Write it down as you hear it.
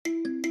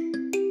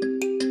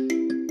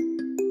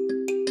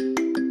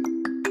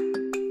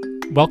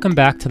Welcome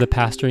back to the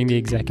Pastoring the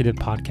Executive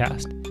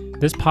podcast.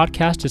 This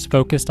podcast is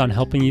focused on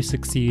helping you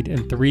succeed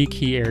in three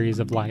key areas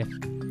of life.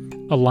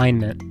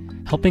 Alignment,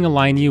 helping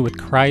align you with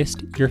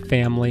Christ, your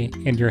family,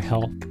 and your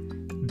health.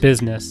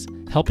 Business,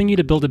 helping you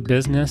to build a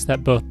business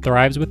that both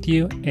thrives with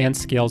you and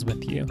scales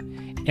with you.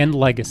 And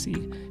legacy,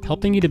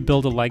 helping you to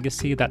build a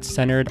legacy that's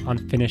centered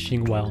on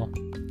finishing well.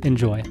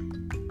 Enjoy.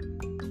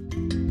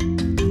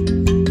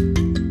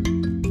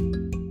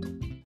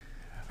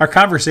 Our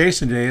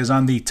conversation today is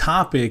on the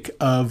topic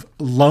of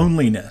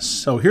loneliness.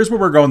 So here's where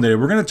we're going today.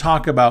 We're going to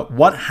talk about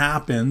what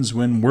happens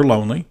when we're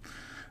lonely.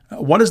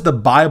 What does the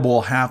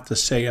Bible have to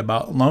say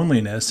about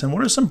loneliness? And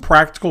what are some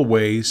practical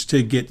ways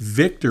to get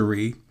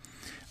victory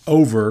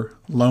over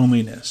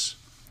loneliness?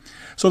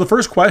 So the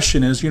first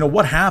question is,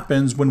 what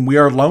happens when we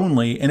are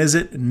lonely, and is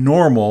it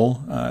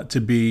normal to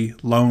be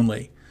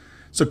lonely?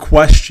 It's a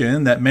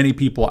question that many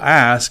people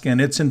ask, and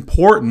it's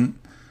important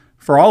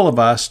for all of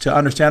us to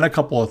understand a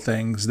couple of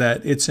things, that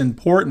it's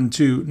important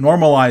to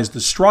normalize the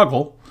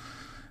struggle,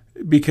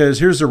 because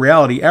here's the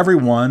reality.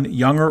 Everyone,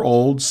 young or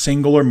old,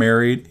 single or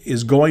married,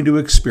 is going to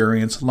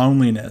experience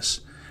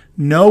loneliness.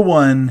 No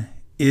one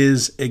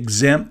is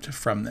exempt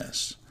from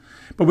this.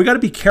 But we got to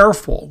be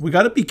careful. We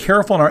got to be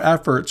careful in our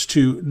efforts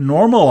to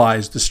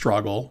normalize the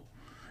struggle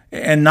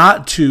and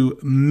not to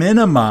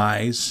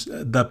minimize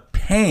the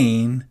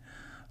pain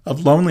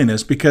of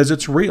loneliness, because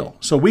it's real.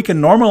 So we can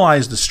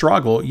normalize the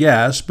struggle,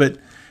 yes, but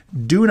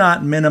do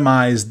not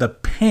minimize the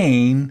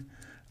pain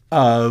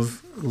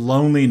of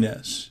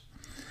loneliness.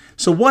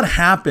 So what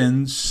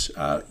happens,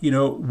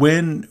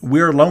 when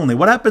we're lonely?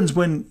 What happens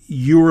when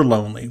you're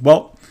lonely?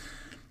 Well,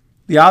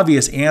 the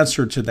obvious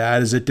answer to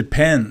that is it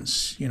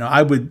depends.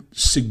 I would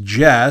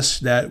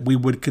suggest that we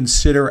would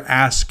consider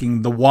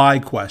asking the why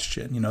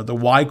question. The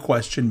why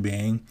question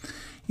being,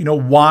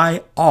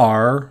 why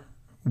are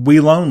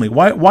we lonely?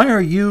 Why are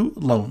you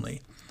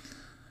lonely?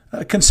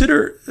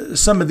 Consider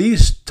some of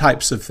these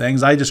types of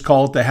things. I just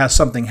call it that has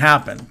something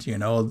happened.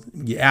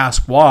 You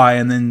ask why,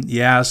 and then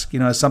you ask,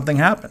 has something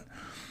happened?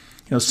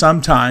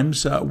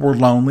 Sometimes we're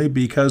lonely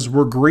because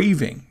we're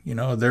grieving.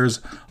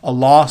 There's a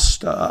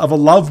loss of a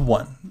loved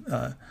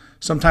one.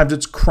 Sometimes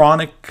it's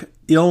chronic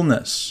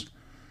illness.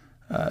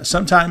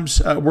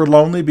 Sometimes we're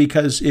lonely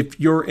because if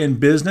you're in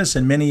business,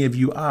 and many of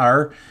you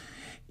are,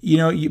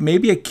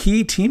 maybe a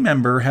key team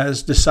member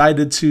has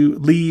decided to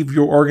leave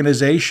your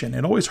organization.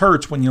 It always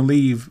hurts when you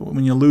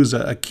lose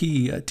a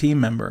key team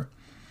member.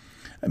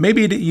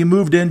 Maybe you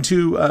moved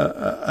into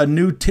a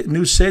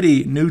new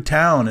city, new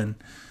town, and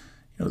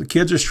the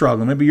kids are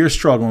struggling. Maybe you're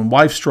struggling,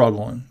 wife's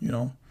struggling.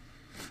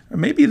 Or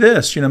maybe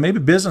maybe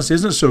business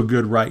isn't so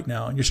good right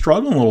now, and you're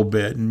struggling a little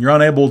bit, and you're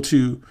unable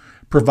to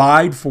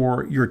provide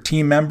for your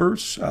team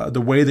members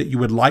the way that you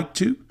would like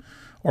to,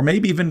 or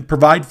maybe even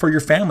provide for your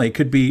family. It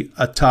could be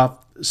a tough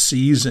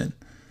season.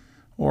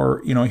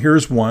 Or,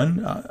 here's one,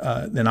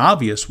 an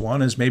obvious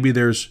one is maybe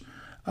there's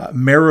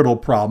marital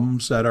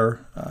problems that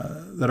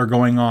are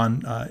going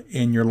on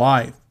in your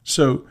life.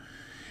 So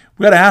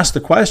we got to ask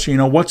the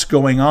question, what's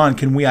going on?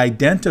 Can we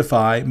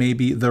identify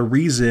maybe the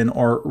reason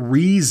or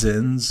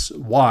reasons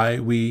why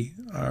we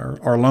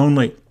are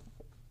lonely?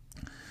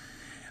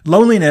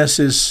 Loneliness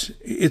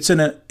it's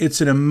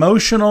an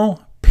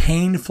emotional,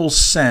 painful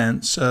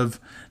sense of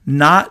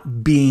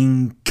not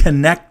being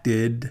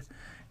connected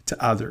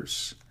to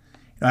others.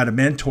 I had a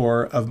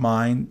mentor of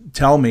mine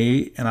tell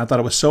me, and I thought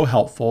it was so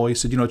helpful. He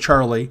said,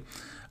 Charlie,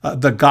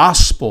 the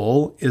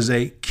gospel is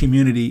a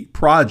community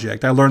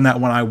project. I learned that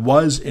when I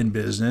was in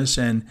business.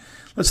 And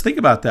let's think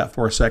about that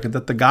for a second,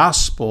 that the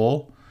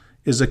gospel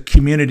is a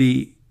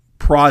community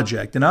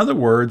project. In other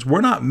words, we're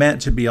not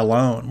meant to be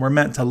alone. We're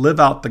meant to live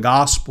out the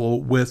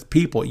gospel with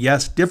people.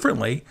 Yes,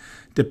 differently,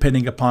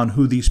 depending upon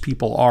who these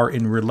people are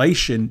in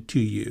relation to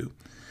you.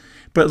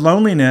 But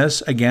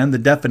loneliness, again, the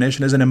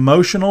definition is an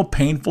emotional,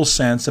 painful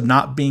sense of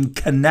not being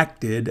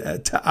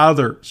connected to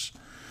others.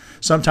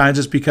 Sometimes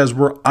it's because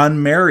we're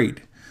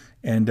unmarried.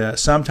 And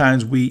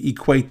sometimes we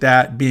equate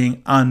that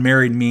being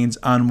unmarried means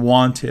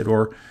unwanted,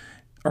 or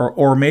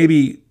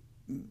maybe,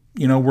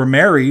 we're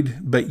married,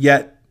 but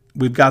yet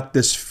we've got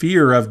this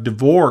fear of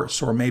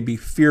divorce, or maybe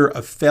fear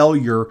of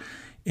failure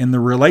in the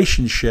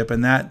relationship,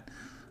 and that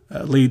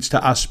leads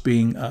to us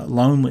being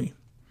lonely.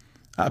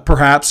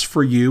 Perhaps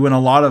for you, and a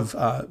lot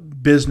of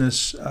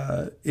business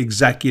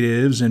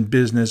executives and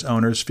business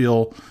owners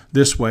feel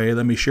this way.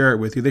 Let me share it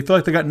with you. They feel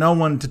like they got no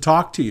one to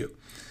talk to you.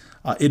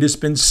 It has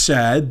been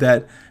said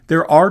that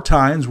there are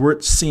times where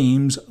it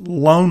seems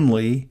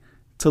lonely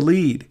to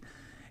lead.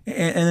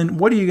 And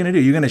what are you going to do?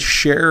 You're going to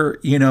share,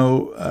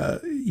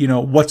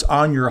 what's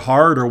on your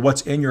heart or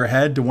what's in your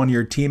head to one of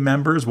your team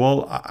members?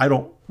 Well, I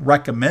don't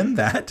recommend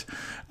that.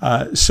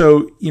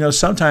 So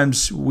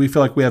sometimes we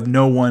feel like we have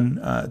no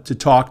one to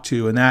talk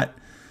to, and that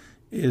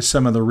is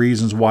some of the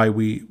reasons why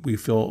we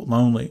feel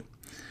lonely.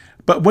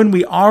 But when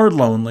we are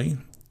lonely,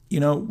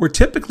 we're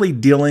typically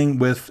dealing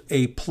with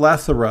a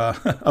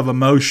plethora of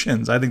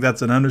emotions. I think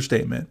that's an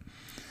understatement.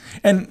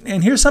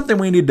 And here's something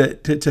we need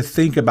to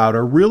think about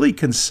or really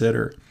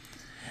consider.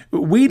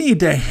 We need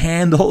to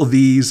handle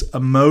these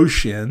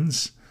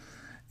emotions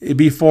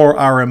before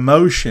our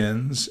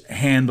emotions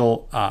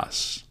handle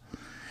us.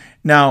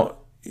 Now,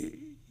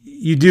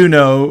 you do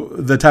know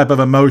the type of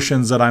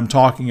emotions that I'm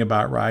talking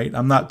about, right?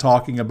 I'm not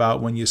talking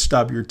about when you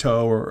stub your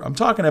toe, or I'm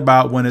talking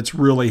about when it's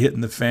really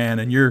hitting the fan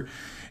and you're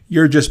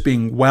just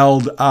being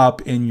welled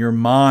up in your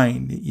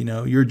mind.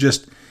 You're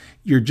just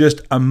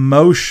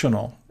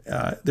emotional.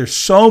 There's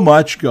so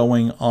much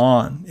going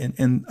on,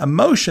 and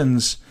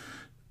emotions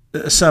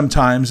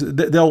sometimes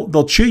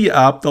they'll chew you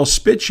up, they'll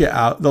spit you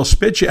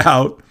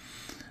out,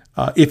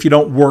 if you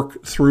don't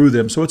work through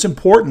them. So it's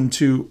important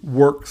to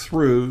work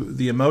through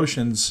the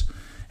emotions.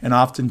 And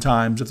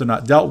oftentimes, if they're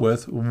not dealt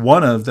with,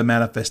 one of the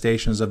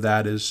manifestations of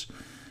that is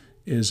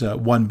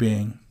one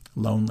being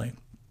lonely.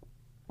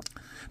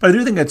 But I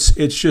do think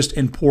it's just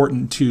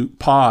important to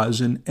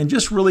pause and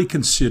just really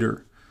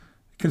consider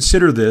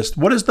this.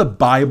 What does the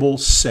Bible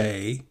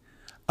say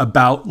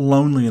about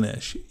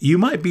loneliness? You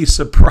might be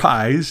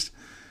surprised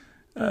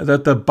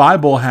that the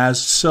Bible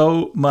has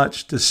so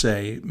much to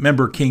say.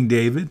 Remember King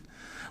David?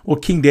 Well,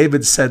 King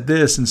David said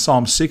this in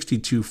Psalm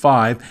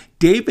 62:5.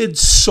 David's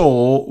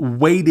soul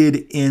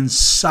waited in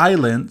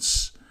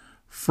silence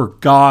for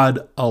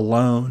God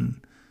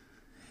alone.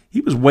 He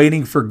was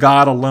waiting for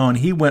God alone.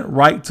 He went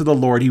right to the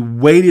Lord. He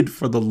waited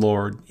for the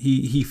Lord.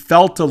 He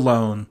felt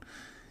alone,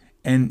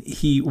 and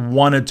he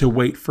wanted to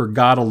wait for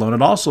God alone.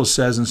 It also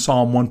says in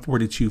Psalm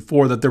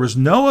 142:4 that there was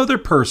no other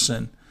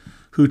person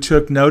who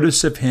took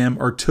notice of him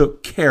or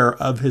took care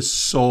of his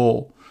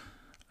soul.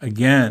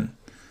 Again,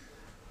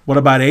 what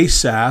about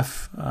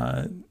Asaph,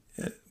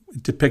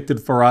 depicted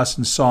for us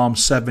in Psalm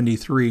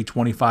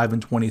 73:25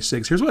 and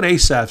 26? Here's what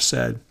Asaph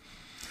said.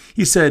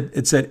 It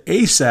said,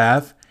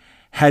 Asaph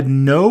had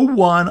no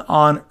one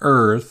on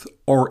earth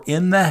or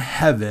in the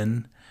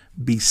heaven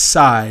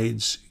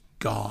besides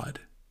God.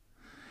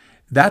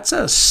 That's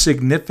a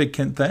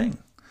significant thing.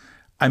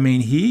 I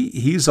mean,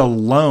 he's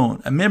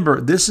alone.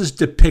 Remember, this is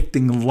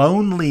depicting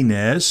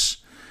loneliness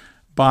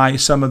by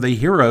some of the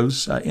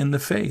heroes in the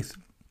faith.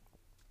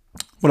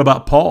 What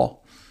about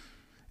Paul?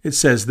 It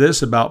says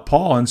this about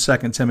Paul in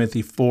 2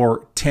 Timothy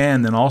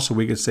 4:10, and also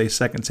we could say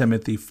 2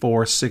 Timothy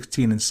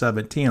 4:16 and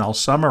 17. I'll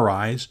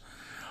summarize.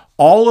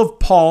 All of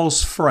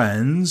Paul's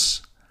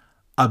friends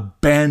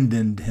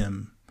abandoned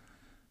him.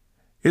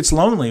 It's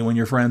lonely when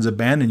your friends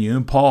abandon you,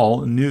 and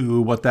Paul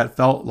knew what that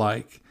felt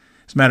like.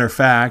 As a matter of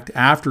fact,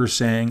 after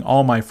saying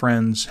all my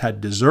friends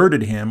had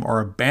deserted him or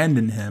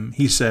abandoned him,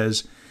 he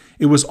says,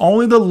 it was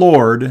only the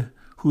Lord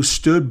who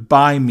stood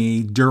by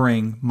me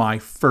during my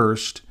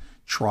first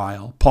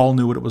trial. Paul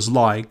knew what it was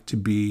like to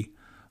be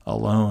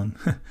alone.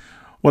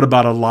 What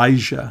about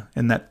Elijah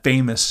and that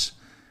famous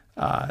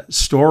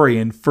story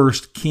in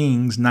 1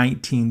 Kings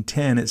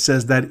 19:10? It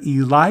says that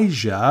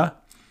Elijah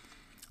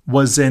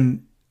was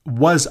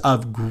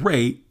of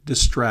great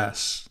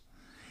distress.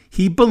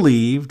 He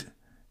believed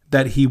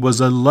that he was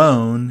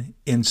alone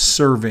in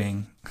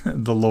serving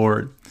the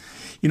Lord.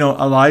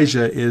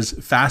 Elijah is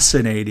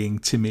fascinating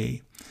to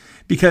me,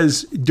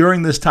 because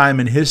during this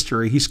time in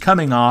history, he's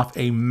coming off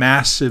a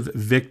massive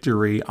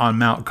victory on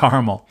Mount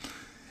Carmel.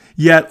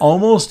 Yet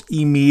almost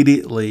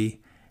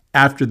immediately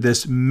after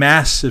this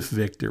massive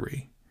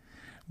victory,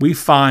 we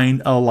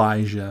find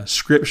Elijah.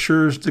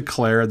 Scriptures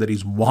declare that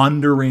he's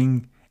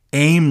wandering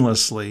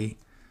aimlessly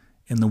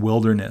in the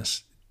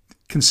wilderness.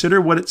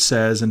 Consider what it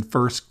says in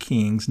 1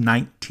 Kings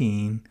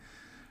 19,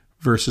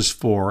 verses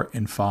 4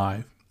 and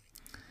 5.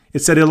 It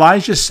said,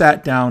 Elijah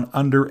sat down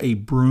under a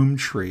broom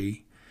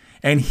tree,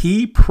 and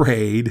he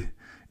prayed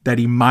that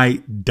he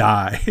might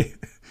die.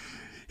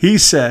 He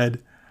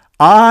said,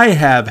 I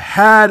have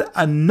had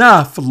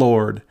enough,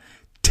 Lord.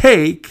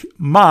 Take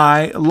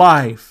my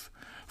life,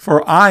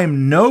 for I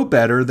am no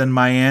better than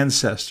my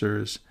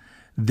ancestors.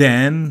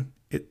 Then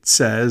it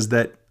says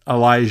that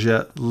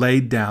Elijah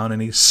laid down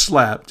and he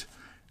slept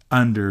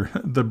under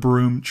the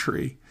broom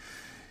tree.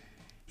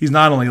 He's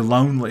not only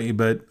lonely,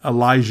 but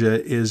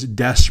Elijah is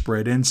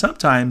desperate. And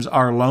sometimes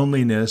our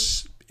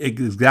loneliness it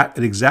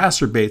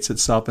exacerbates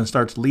itself and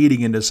starts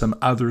leading into some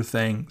other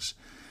things.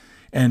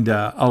 And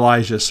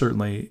Elijah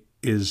certainly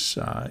is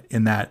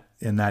in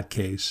that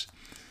case.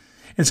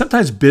 And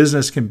sometimes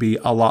business can be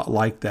a lot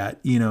like that.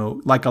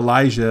 Like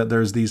Elijah,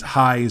 there's these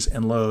highs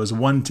and lows.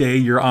 One day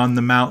you're on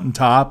the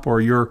mountaintop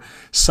or you're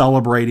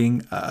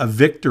celebrating a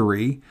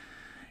victory,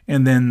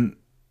 and then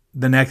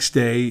the next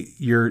day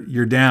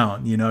you're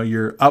down.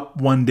 You're up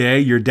one day,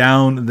 you're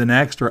down the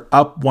next, or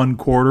up one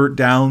quarter,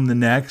 down the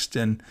next.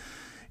 And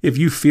if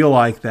you feel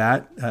like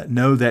that,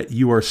 know that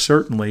you are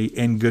certainly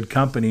in good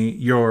company.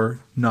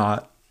 You're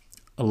not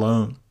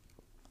alone.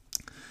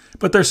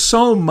 But there's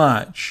so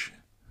much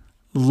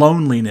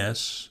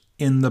loneliness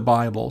in the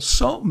Bible.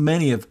 So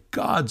many of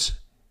God's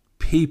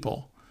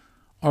people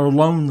are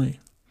lonely.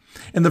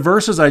 And the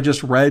verses I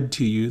just read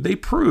to you, they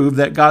prove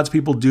that God's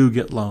people do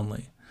get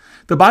lonely.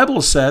 The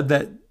Bible says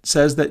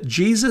that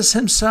Jesus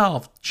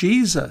himself,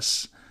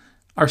 Jesus,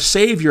 our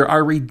Savior,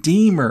 our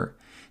Redeemer,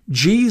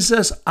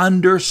 Jesus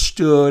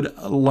understood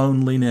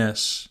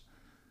loneliness.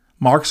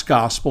 Mark's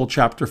Gospel,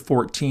 chapter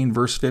 14,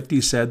 verse 50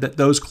 said that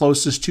those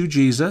closest to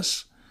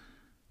Jesus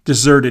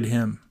deserted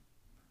him.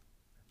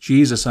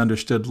 Jesus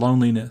understood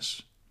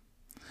loneliness.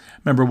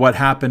 Remember what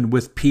happened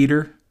with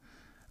Peter?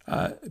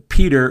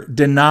 Peter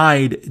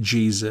denied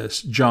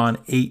Jesus, John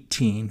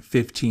 18,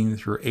 15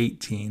 through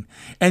 18.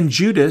 And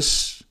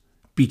Judas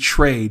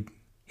betrayed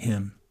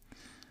him.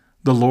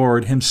 The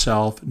Lord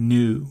himself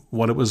knew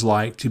what it was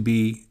like to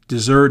be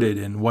deserted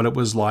and what it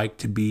was like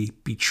to be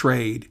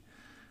betrayed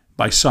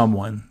by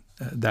someone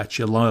that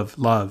you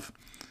love.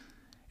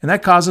 And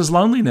that causes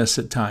loneliness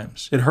at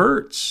times. It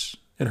hurts.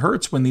 It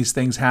hurts when these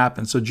things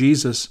happen. So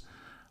Jesus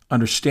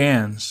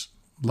understands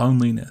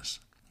loneliness.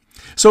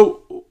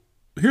 So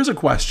here's a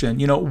question.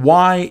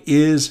 Why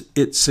is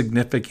it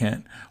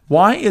significant?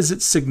 Why is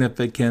it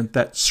significant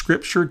that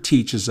Scripture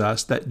teaches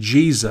us that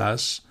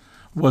Jesus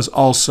was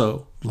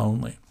also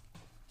lonely?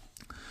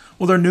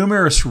 Well, there are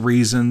numerous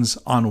reasons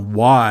on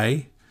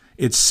why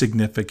it's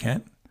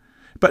significant.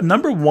 But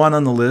number one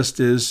on the list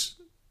is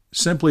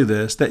simply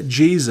this, that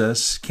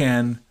Jesus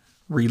can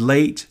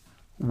relate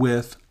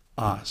with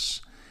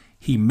us.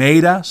 He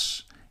made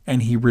us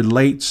and he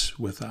relates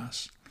with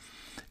us.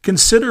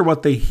 Consider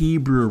what the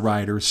Hebrew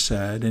writer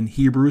said in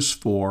Hebrews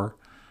 4,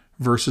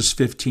 verses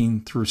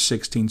 15 through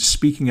 16,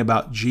 speaking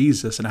about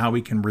Jesus and how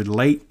he can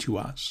relate to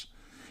us.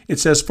 It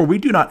says, "For we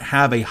do not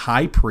have a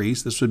high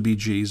priest," this would be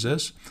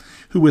Jesus,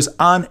 "who is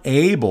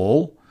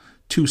unable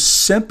to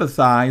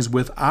sympathize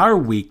with our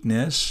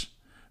weakness,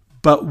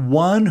 but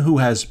one who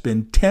has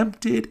been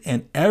tempted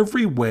in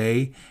every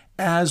way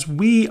as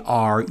we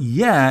are,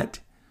 yet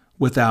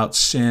without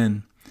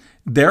sin.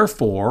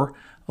 Therefore,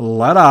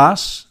 let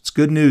us," it's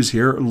good news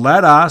here,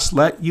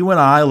 let you and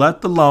I,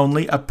 let the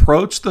lonely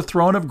approach the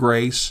throne of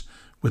grace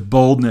with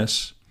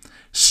boldness,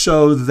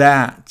 so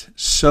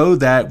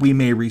that we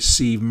may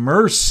receive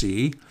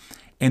mercy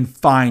and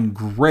find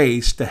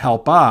grace to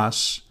help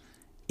us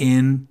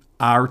in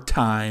our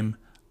time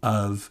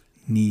of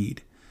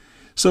need.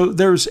 So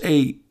there's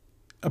a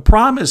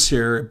promise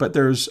here, but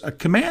there's a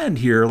command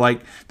here.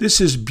 Like, this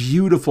is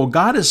beautiful.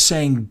 God is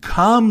saying,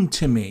 come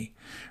to me.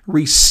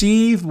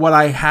 Receive what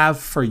I have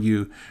for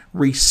you.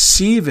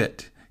 Receive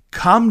it.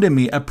 Come to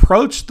me.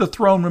 Approach the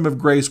throne room of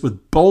grace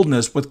with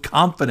boldness, with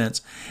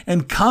confidence,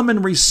 and come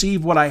and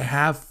receive what I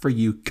have for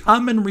you.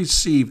 Come and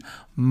receive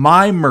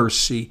my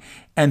mercy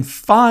and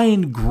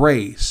find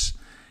grace.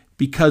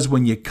 Because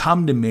when you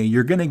come to me,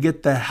 you're going to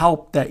get the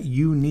help that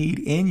you need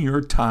in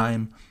your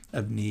time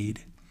of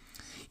need.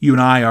 You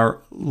and I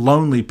are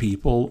lonely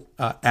people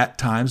at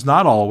times,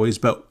 not always,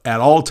 but at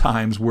all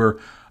times we're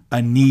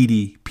a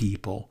needy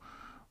people.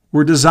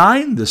 We're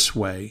designed this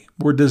way.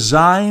 We're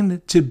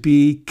designed to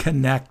be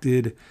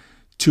connected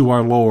to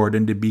our Lord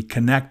and to be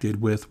connected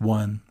with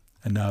one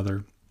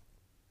another.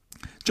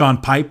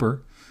 John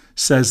Piper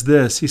says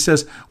this. He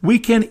says, we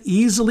can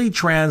easily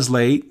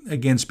translate,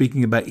 again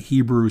speaking about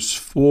Hebrews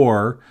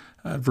 4,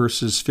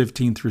 verses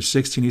 15 through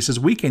 16, he says,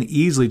 we can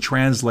easily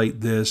translate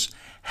this,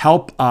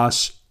 help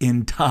us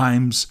in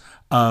times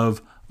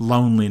of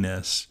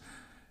loneliness.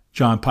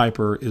 John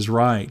Piper is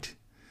right.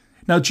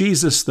 Now,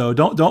 Jesus, though,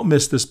 don't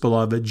miss this,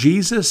 beloved.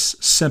 Jesus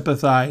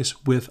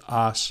sympathizes with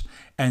us,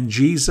 and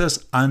Jesus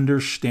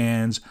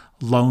understands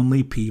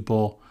lonely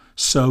people.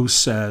 So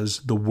says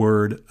the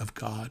Word of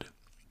God.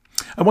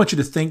 I want you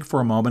to think for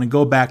a moment and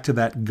go back to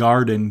that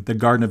garden, the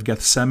Garden of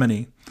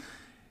Gethsemane.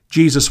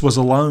 Jesus was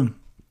alone.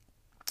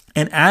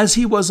 And as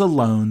he was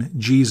alone,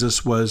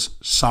 Jesus was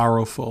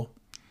sorrowful.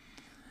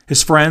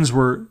 His friends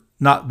were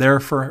not there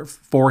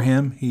for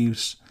him.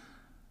 He's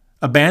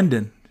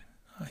abandoned.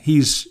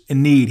 He's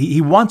in need. He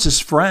wants his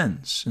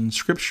friends, and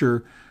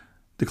Scripture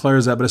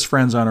declares that, but his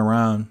friends aren't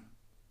around.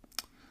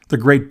 The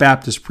great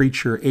Baptist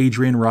preacher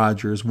Adrian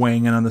Rogers,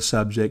 weighing in on the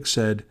subject,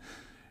 said,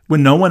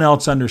 when no one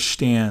else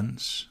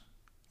understands,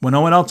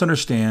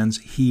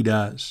 he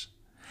does.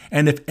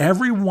 And if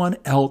everyone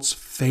else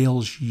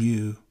fails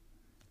you,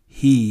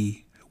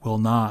 he will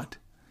not.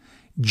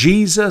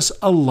 Jesus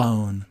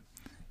alone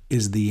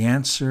is the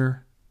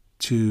answer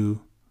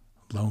to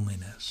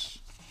loneliness.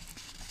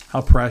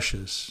 How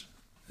precious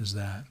is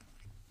that?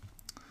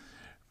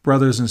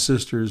 Brothers and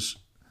sisters,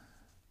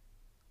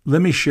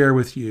 let me share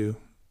with you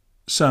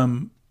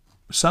some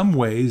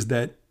ways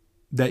that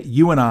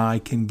you and I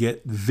can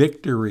get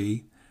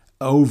victory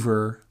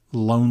over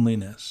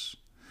loneliness.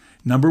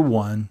 Number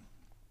one,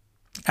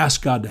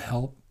 ask God to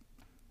help.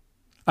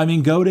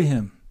 Go to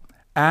him.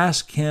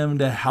 Ask him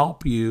to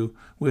help you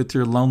with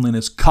your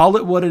loneliness. Call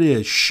it what it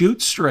is.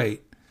 Shoot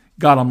straight.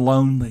 God, I'm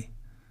lonely.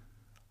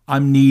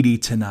 I'm needy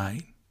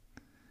tonight.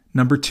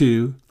 Number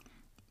two,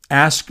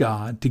 ask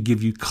God to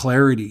give you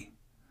clarity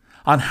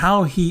on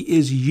how he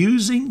is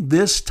using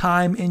this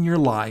time in your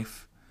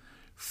life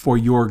for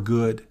your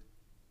good.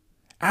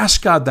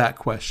 Ask God that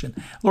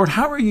question. Lord,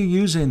 how are you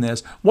using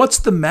this? What's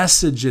the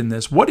message in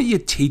this? What are you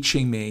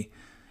teaching me?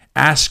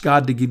 Ask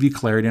God to give you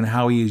clarity on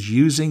how he is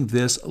using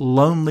this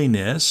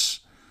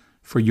loneliness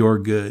for your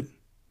good.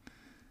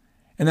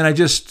 And then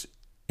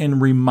a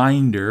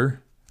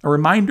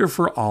reminder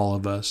for all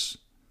of us,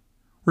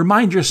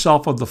 Remind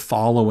yourself of the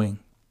following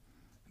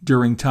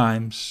during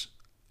times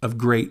of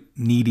great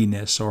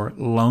neediness or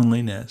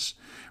loneliness.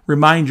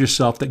 Remind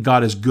yourself that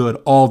God is good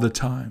all the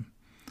time,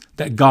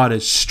 that God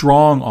is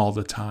strong all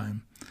the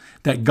time,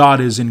 that God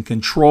is in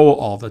control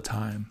all the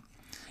time,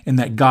 and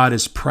that God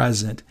is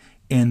present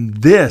in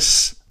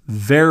this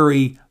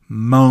very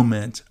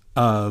moment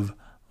of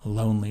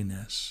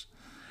loneliness.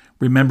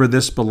 Remember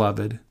this,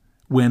 beloved,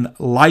 when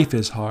life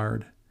is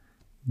hard,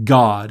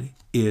 God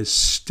is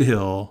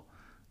still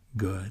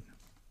good.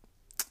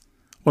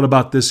 What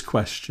about this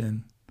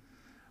question?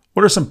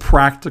 What are some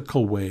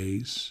practical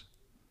ways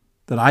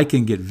that I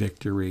can get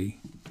victory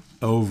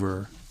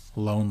over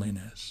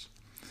loneliness?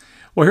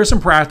 Well, here's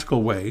some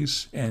practical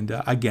ways. And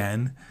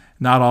again,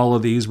 not all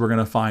of these we're going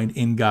to find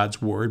in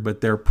God's Word,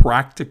 but they're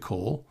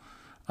practical.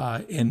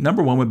 And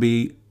number one would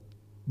be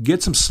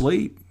get some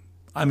sleep.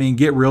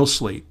 Get real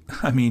sleep.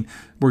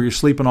 Where you're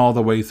sleeping all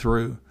the way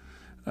through.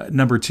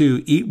 Number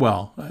two, eat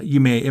well. It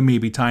may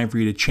be time for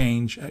you to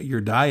change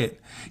your diet.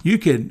 You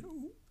could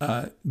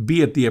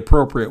be at the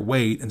appropriate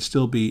weight and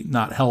still be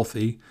not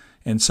healthy.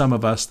 And some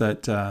of us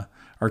that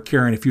are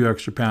carrying a few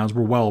extra pounds,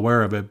 we're well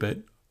aware of it, but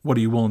what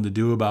are you willing to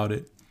do about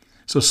it?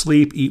 So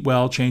sleep, eat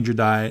well, change your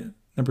diet.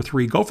 Number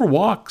three, go for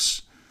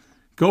walks.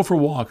 Go for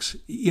walks.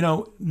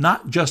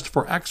 Not just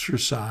for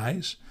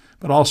exercise,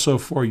 but also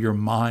for your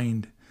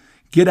mind.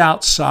 Get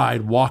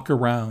outside, walk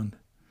around.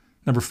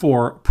 Number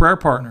four, prayer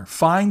partner.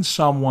 Find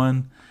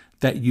someone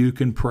that you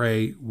can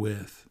pray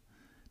with.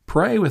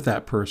 Pray with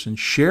that person.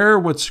 Share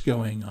what's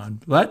going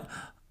on.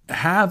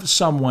 Have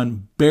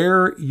someone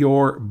bear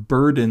your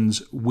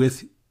burdens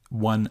with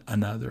one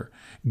another.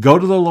 Go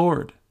to the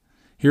Lord.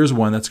 Here's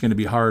one that's going to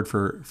be hard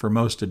for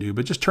most to do,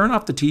 but just turn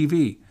off the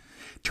TV.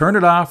 Turn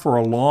it off for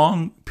a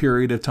long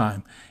period of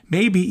time.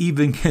 Maybe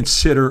even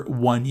consider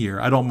 1 year.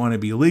 I don't want to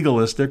be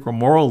legalistic or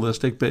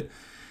moralistic, but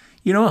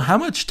how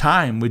much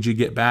time would you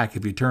get back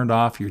if you turned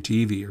off your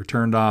TV or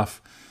turned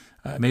off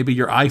maybe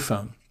your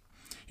iPhone?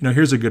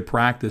 Here's a good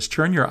practice.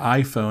 Turn your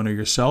iPhone or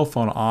your cell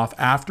phone off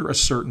after a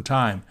certain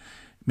time,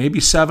 maybe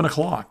 7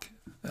 o'clock.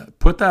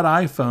 Put that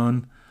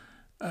iPhone,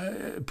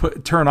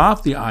 turn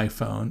off the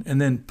iPhone,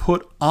 and then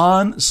put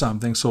on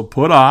something. So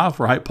put off,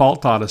 right? Paul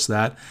taught us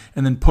that,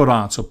 and then put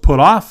on. So put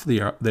off the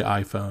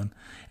iPhone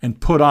and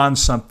put on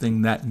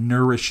something that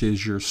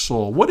nourishes your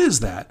soul. What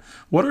is that?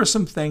 What are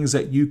some things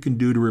that you can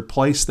do to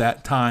replace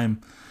that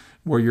time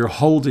where you're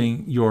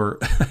holding your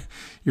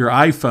your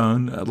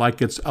iPhone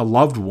like it's a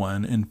loved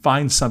one, and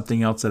find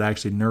something else that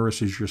actually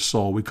nourishes your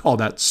soul? We call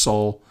that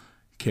soul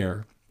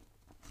care.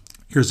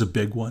 Here's a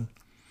big one.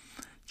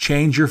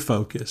 Change your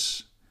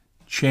focus.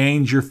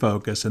 Change your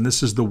focus. And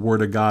this is the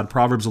word of God.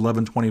 Proverbs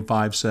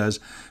 11:25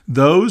 says,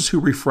 "Those who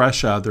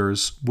refresh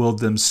others will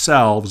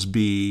themselves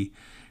be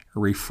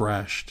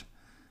refreshed."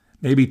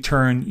 Maybe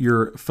turn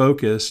your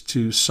focus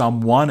to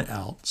someone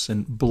else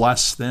and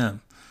bless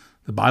them.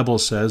 The Bible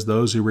says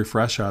those who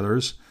refresh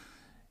others,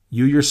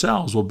 you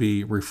yourselves will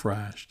be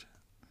refreshed.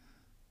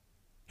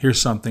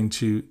 Here's something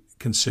to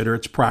consider.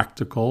 It's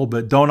practical,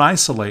 but don't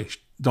isolate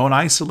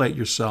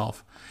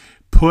yourself.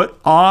 Put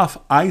off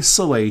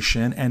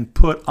isolation and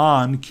put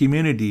on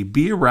community.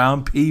 Be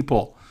around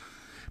people.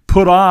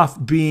 Put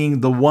off being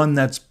the one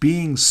that's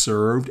being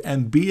served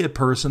and be a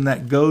person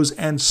that goes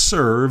and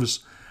serves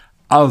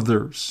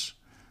others.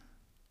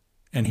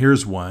 And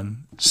here's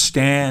one.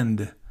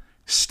 Stand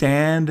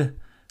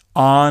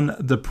on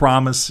the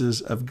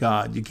promises of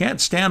God. You can't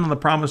stand on the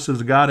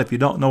promises of God if you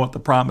don't know what the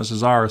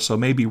promises are. So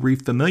maybe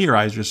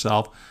refamiliarize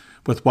yourself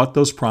with what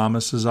those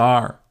promises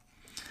are.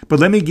 But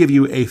let me give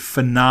you a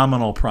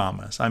phenomenal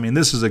promise.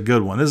 This is a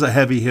good one. This is a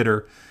heavy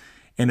hitter,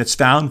 and it's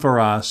found for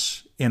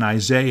us in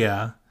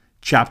Isaiah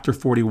chapter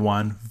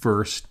 41,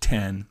 verse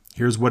 10.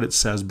 Here's what it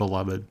says,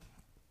 beloved.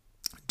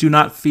 "Do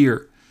not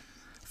fear,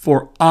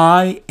 for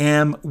I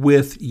am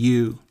with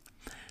you.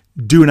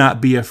 Do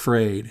not be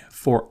afraid,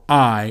 for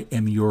I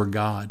am your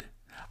God.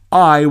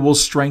 I will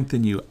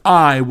strengthen you.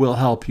 I will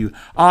help you.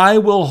 I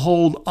will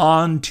hold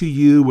on to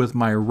you with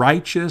my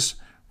righteous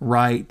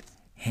right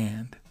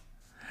hand."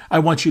 I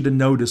want you to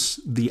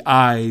notice the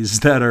eyes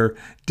that are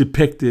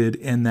depicted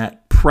in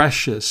that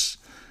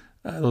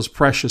those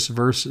precious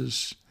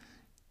verses.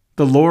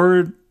 The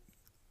Lord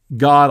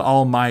God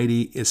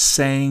Almighty is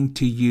saying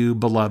to you,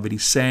 beloved,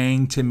 He's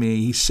saying to me,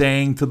 He's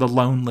saying to the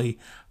lonely,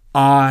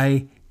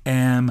 I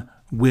am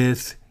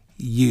with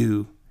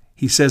you.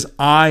 He says,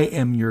 I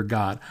am your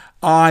God.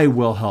 I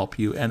will help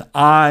you, and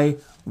I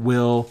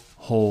will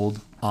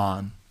hold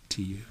on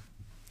to you.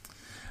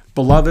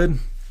 Beloved,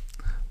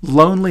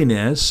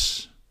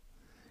 loneliness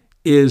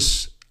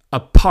is a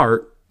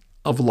part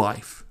of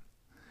life.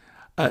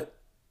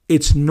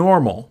 It's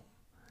normal.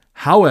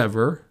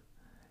 However,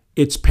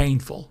 it's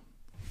painful.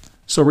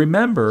 So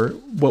remember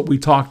what we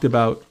talked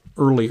about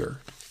earlier.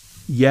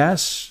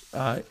 Yes,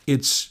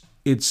 it's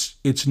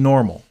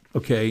normal.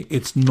 Okay,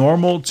 it's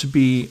normal to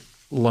be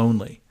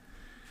lonely,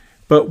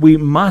 but we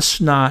must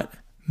not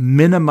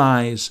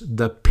minimize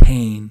the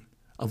pain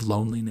of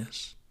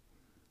loneliness.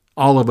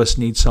 All of us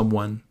need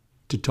someone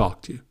to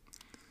talk to.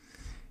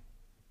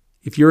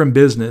 If you're in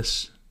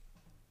business,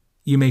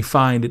 you may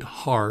find it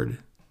hard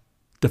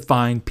to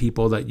find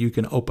people that you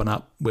can open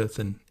up with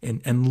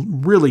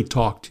and really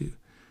talk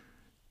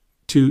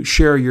to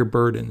share your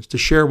burdens, to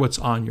share what's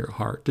on your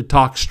heart, to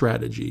talk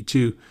strategy,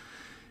 to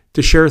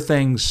share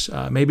things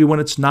maybe when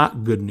it's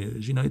not good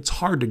news. It's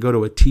hard to go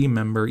to a team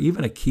member,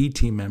 even a key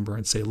team member,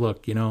 and say,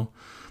 look, I'm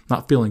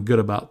not feeling good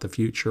about the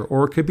future.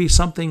 Or it could be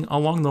something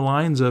along the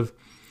lines of,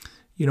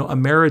 a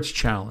marriage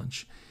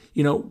challenge.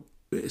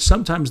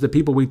 Sometimes the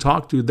people we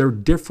talk to, they're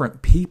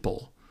different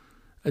people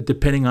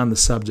depending on the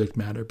subject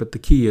matter. But the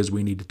key is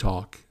we need to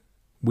talk.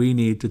 We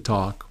need to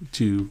talk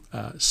to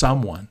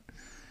someone,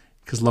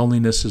 because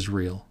loneliness is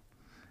real.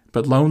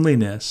 But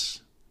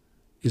loneliness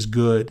is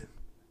good.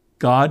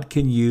 God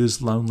can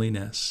use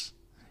loneliness.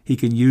 He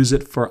can use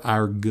it for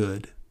our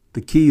good.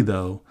 The key,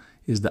 though,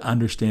 is to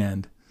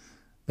understand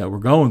that we're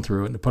going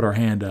through it and to put our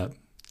hand up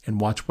and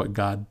watch what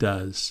God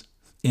does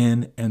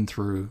in and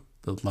through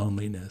the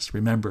loneliness.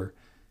 Remember,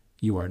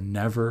 you are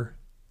never,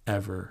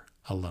 ever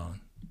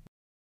alone.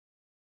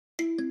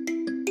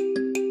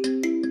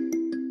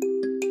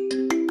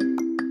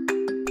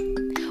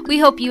 We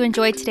hope you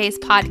enjoyed today's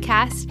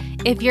podcast.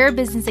 If you're a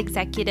business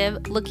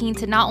executive looking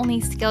to not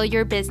only scale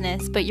your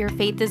business, but your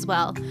faith as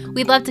well,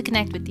 we'd love to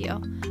connect with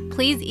you.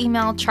 Please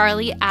email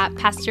Charlie at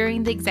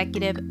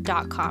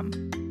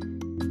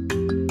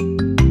pastoringtheexecutive.com.